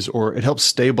solidifies, or it helps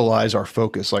stabilize our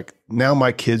focus. Like, now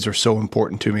my kids are so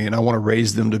important to me, and I want to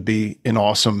raise them to be an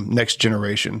awesome next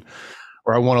generation,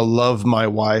 or I want to love my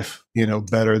wife,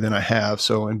 better than I have.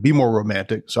 So, and be more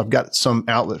romantic. So I've got some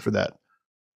outlet for that.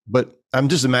 But I'm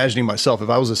just imagining myself, if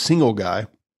I was a single guy,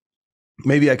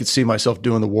 maybe I could see myself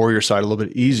doing the warrior side a little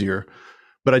bit easier.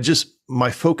 But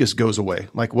my focus goes away.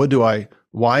 Like, why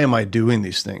am I doing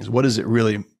these things? What does it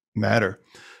really matter?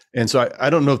 And so I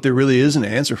don't know if there really is an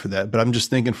answer for that, but I'm just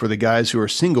thinking for the guys who are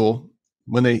single,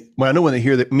 when they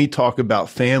hear me talk about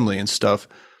family and stuff,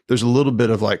 there's a little bit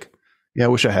of like, yeah, I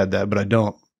wish I had that, but I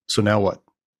don't. So now what?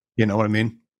 You know what I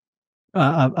mean?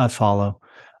 I follow.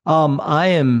 I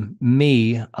am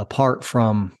me apart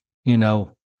from,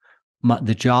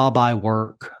 the job I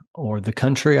work, or the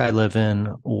country I live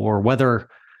in, or whether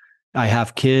I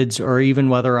have kids, or even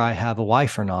whether I have a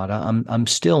wife or not. I'm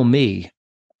still me,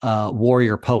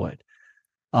 warrior poet.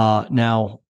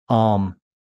 Now, um,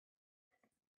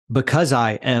 because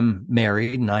I am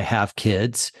married and I have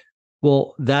kids,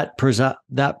 well, that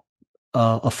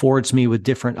affords me with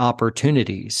different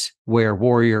opportunities where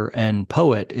warrior and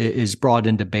poet is brought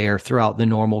into bear throughout the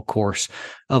normal course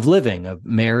of living, of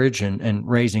marriage and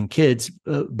raising kids.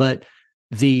 But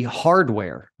the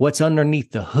hardware, what's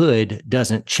underneath the hood,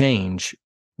 doesn't change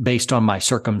based on my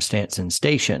circumstance and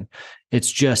station.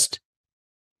 It's just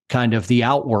kind of the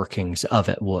outworkings of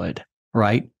it would,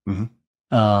 right? Mm-hmm.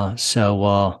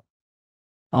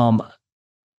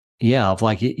 Yeah, of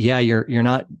like, yeah, you're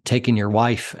not taking your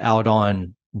wife out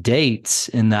on dates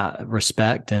in that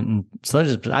respect. And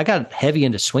so I got heavy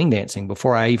into swing dancing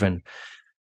before I even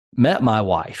met my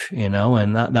wife, and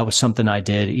that was something I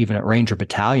did even at Ranger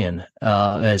Battalion,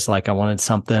 as like I wanted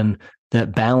something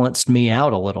that balanced me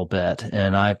out a little bit.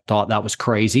 And I thought that was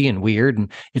crazy and weird. And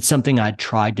it's something I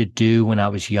tried to do when I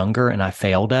was younger and I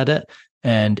failed at it.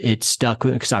 And it stuck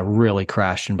with because I really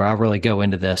crashed. And I really go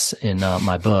into this in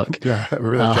my book. Yeah, I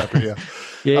remember that chapter. Yeah.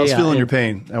 Yeah, I was feeling your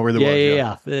pain. I really was.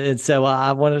 Yeah. And so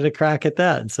I wanted to crack at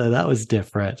that. And so that was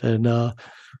different. And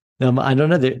I don't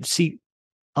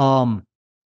know.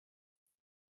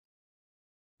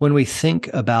 When we think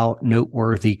about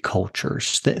noteworthy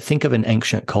cultures, think of an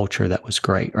ancient culture that was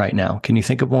great right now. Can you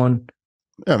think of one?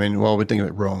 I mean, well, we think of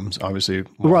it, Rome's obviously.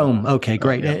 Rome. Okay,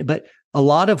 great. Yeah. But a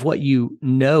lot of what you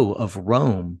know of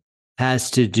Rome has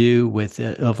to do with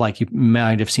of like you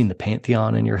might have seen the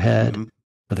Pantheon in your head, mm-hmm.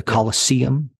 or the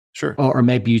Colosseum. Sure. Or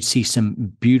maybe you'd see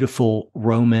some beautiful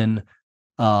Roman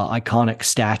iconic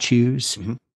statues.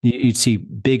 Mm-hmm. You'd see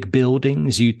big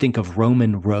buildings. You'd think of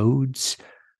Roman roads.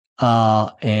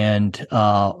 And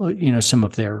some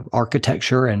of their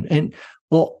architecture and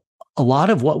well, a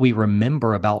lot of what we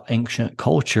remember about ancient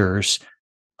cultures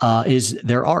is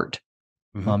their art.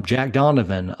 Mm-hmm. Jack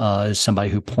Donovan is somebody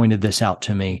who pointed this out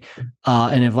to me,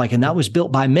 and that was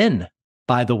built by men,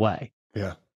 by the way.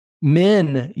 Yeah,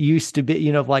 men used to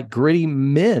be, like gritty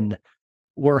men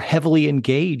were heavily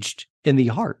engaged in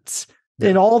the arts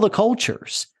in all the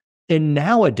cultures. And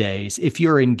nowadays, if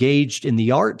you're engaged in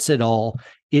the arts at all,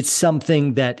 it's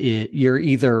something that you're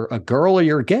either a girl or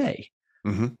you're gay.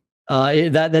 Mm-hmm.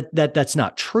 That's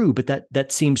not true, but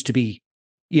that seems to be,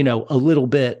 a little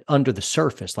bit under the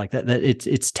surface, like that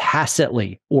it's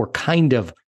tacitly or kind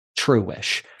of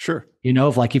true-ish. Sure.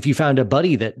 Of like if you found a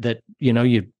buddy that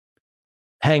you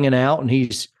hanging out and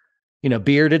he's,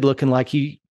 bearded, looking like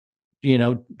he,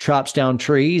 chops down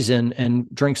trees and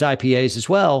drinks IPAs as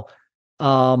well.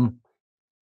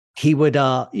 He would,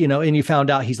 and you found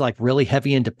out he's like really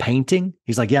heavy into painting.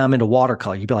 He's like, yeah, I'm into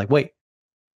watercolor. You'd be like, wait.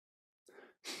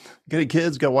 Got any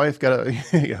kids, got a wife, got a,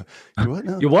 you what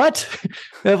now? You what?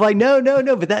 I'm like, no.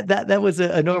 But that was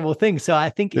a normal thing. So I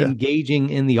think engaging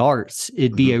in the arts,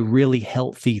 it'd be a really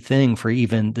healthy thing for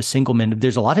even the single men.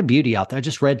 There's a lot of beauty out there. I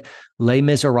just read Les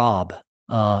Miserables,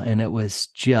 and it was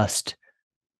just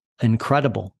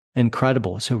incredible.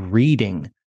 So reading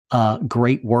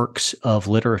great works of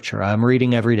literature. I'm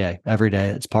reading every day.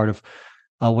 It's part of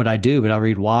what I do, but I'll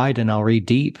read wide and I'll read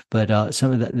deep, but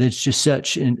some of that, there's just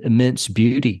such an immense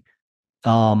beauty,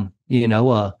 of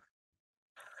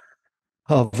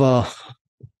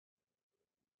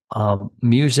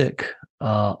music,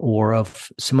 or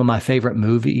of some of my favorite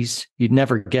movies. You'd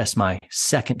never guess my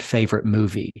second favorite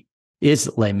movie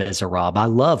is Les Miserables. I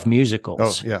love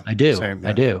musicals. Oh yeah. I do. Same, yeah.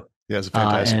 I do. Yeah. It's a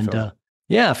fantastic film.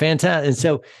 Yeah, fantastic. And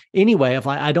so anyway, if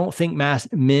I don't think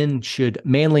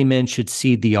manly men should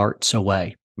cede the arts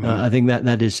away. Mm-hmm. I think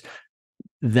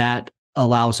that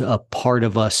allows a part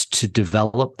of us to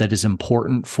develop that is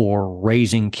important for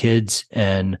raising kids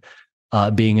and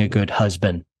being a good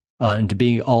husband and to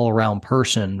be all around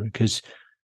person, because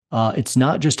it's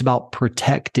not just about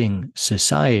protecting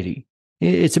society.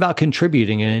 It's about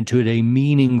contributing into it a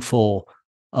meaningful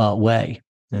way.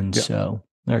 And so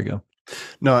there you go.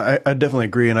 No, I definitely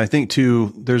agree. And I think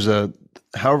too, there's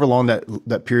however long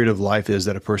that period of life is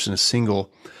that a person is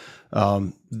single,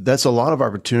 that's a lot of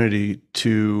opportunity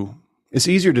it's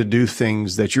easier to do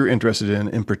things that you're interested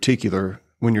in particular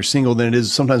when you're single than it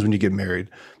is sometimes when you get married,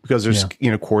 because there's,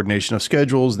 coordination of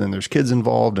schedules, then there's kids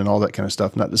involved and all that kind of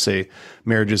stuff. Not to say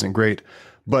marriage isn't great,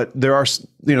 but there are,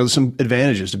 some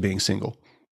advantages to being single.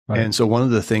 Right. And so one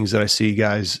of the things that I see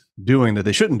guys doing that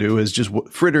they shouldn't do is just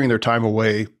frittering their time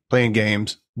away, playing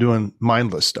games, doing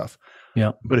mindless stuff.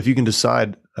 Yeah. But if you can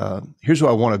decide, here's who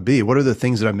I want to be, what are the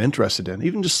things that I'm interested in,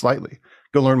 even just slightly,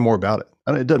 go learn more about it.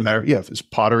 And it doesn't matter. Yeah. If it's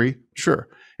pottery, sure.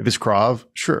 If it's Krav,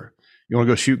 sure. You want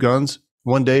to go shoot guns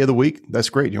one day of the week? That's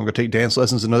great. You want to go take dance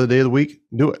lessons another day of the week?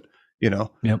 Do it.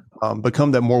 Yep.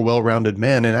 Become that more well-rounded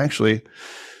man. And actually it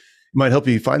might help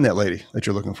you find that lady that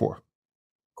you're looking for.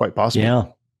 quite possibly. Yeah.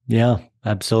 Yeah,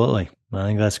 absolutely. I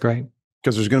think that's great.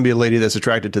 Because there's going to be a lady that's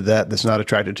attracted to that's not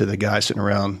attracted to the guy sitting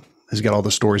around who's got all the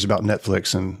stories about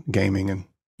Netflix and gaming. And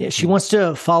yeah, she wants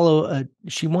to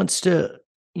she wants to,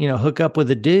 hook up with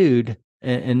a dude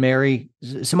and marry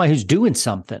somebody who's doing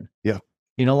something. Yeah.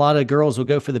 A lot of girls will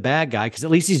go for the bad guy because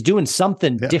at least he's doing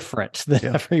something different than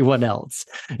everyone else.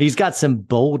 He's got some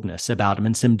boldness about him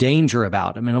and some danger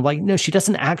about him. And I'm like, no, she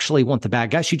doesn't actually want the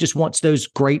bad guy. She just wants those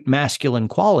great masculine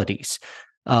qualities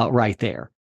right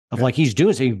there. Of like he's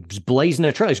blazing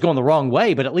a trail. He's going the wrong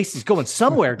way, but at least he's going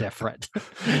somewhere different.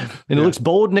 And it looks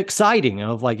bold and exciting. And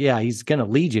of like, he's going to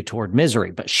lead you toward misery.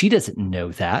 But she doesn't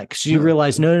know that because she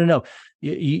realized, no.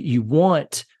 You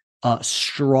want a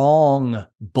strong,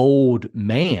 bold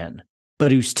man,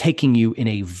 but who's taking you in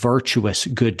a virtuous,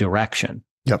 good direction.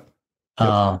 Yep.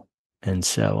 And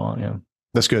so,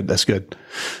 That's good. That's good.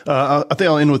 I think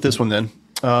I'll end with this one then.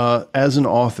 As an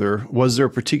author, was there a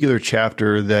particular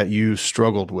chapter that you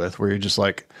struggled with where you're just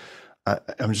like,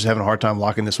 I'm just having a hard time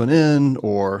locking this one in,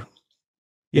 or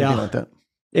anything like that?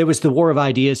 It was the War of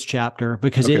Ideas chapter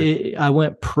because I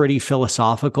went pretty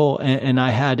philosophical and I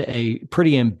had a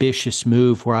pretty ambitious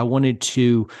move where I wanted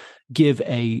to give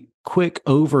a quick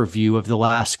overview of the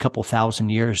last couple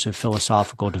thousand years of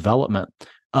philosophical development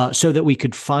so that we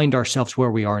could find ourselves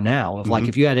where we are now. Of like,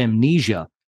 if you had amnesia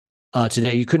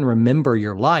today, you couldn't remember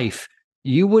your life,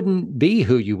 you wouldn't be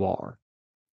who you are.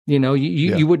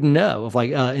 You wouldn't know. Of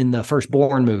like in the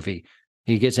Firstborn movie,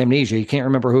 he gets amnesia. You can't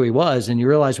remember who he was. And you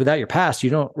realize without your past,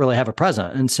 you don't really have a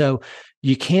present. And so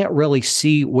you can't really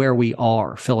see where we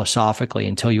are philosophically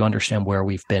until you understand where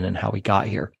we've been and how we got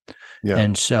here. Yeah.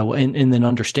 And so, and then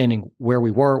understanding where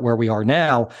we were, where we are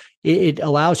now, it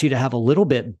allows you to have a little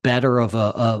bit better of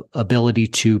a ability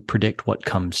to predict what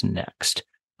comes next.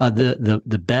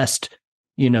 The best,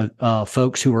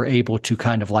 folks who are able to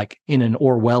kind of like in an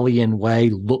Orwellian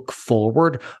way look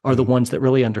forward are the ones that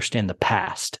really understand the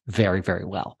past very, very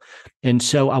well. And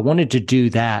so I wanted to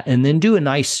do that and then do a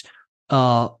nice,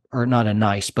 or not a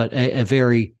nice, but a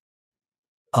very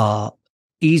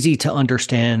easy to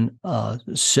understand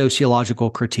sociological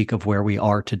critique of where we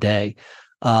are today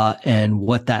and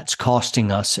what that's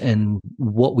costing us and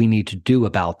what we need to do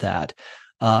about that.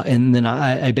 And then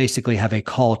I basically have a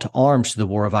call to arms to the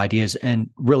War of Ideas and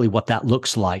really what that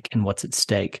looks like and what's at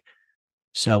stake.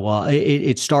 So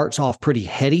it starts off pretty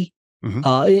heady in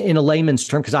a layman's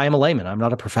term, because I am a layman. I'm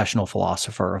not a professional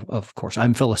philosopher, of course.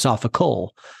 I'm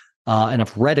philosophical, and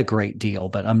I've read a great deal.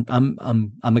 But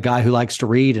I'm a guy who likes to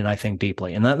read and I think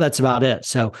deeply, and that's about it.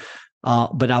 So,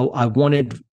 but I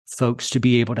wanted folks to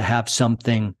be able to have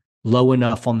something low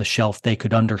enough on the shelf they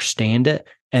could understand it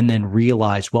and then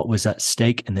realize what was at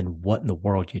stake and then what in the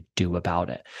world you do about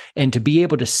it. And to be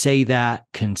able to say that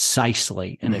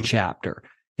concisely in a chapter.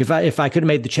 If I could have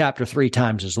made the chapter 3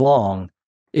 times as long,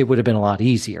 it would have been a lot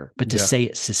easier. But to say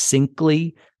it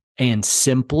succinctly and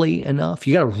simply enough,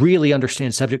 you got to really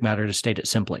understand subject matter to state it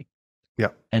simply. Yeah.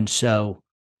 And so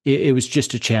it was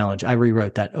just a challenge. I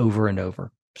rewrote that over and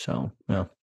over. So,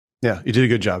 Yeah, you did a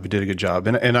good job. You did a good job,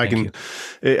 and I can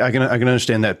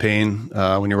understand that pain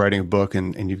when you're writing a book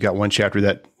and you've got one chapter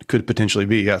that could potentially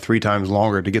be 3 times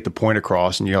longer to get the point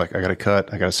across, and you're like, I got to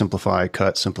cut, I got to simplify,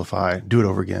 cut, simplify, do it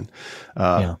over again.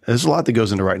 There's a lot that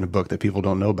goes into writing a book that people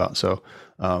don't know about. So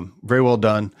very well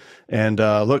done. And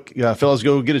look, fellas,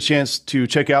 go get a chance to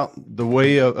check out the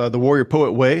way the Warrior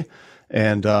Poet Way,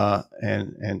 and go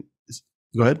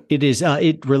ahead. It is.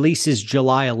 It releases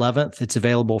July 11th. It's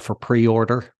available for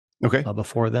pre-order. Okay.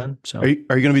 Before then. So are you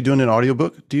going to be doing an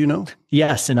audiobook? Do you know?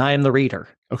 Yes. And I am the reader.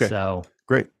 Okay. So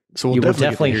great. So we'll you will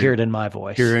definitely hear it in my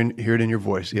voice. Hear it in your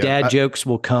voice. Yeah. Dad jokes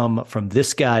will come from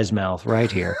this guy's mouth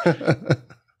right here.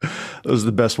 Those are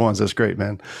the best ones. That's great,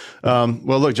 man.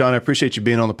 Well, look, John, I appreciate you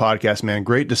being on the podcast, man.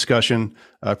 Great discussion.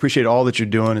 I appreciate all that you're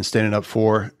doing and standing up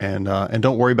for, and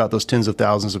don't worry about those tens of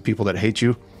thousands of people that hate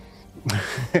you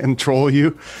and troll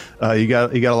you. You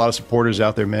got a lot of supporters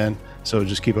out there, man. So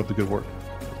just keep up the good work.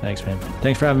 Thanks, man.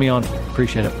 Thanks for having me on.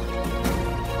 Appreciate it.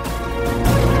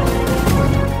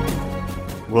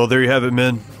 Well, there you have it,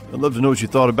 men. I'd love to know what you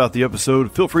thought about the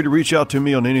episode. Feel free to reach out to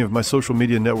me on any of my social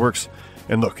media networks.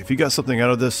 And look, if you got something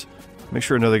out of this, make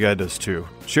sure another guy does too.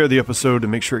 Share the episode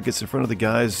and make sure it gets in front of the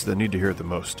guys that need to hear it the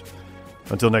most.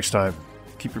 Until next time,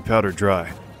 keep your powder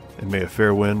dry, and may a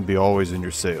fair wind be always in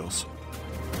your sails.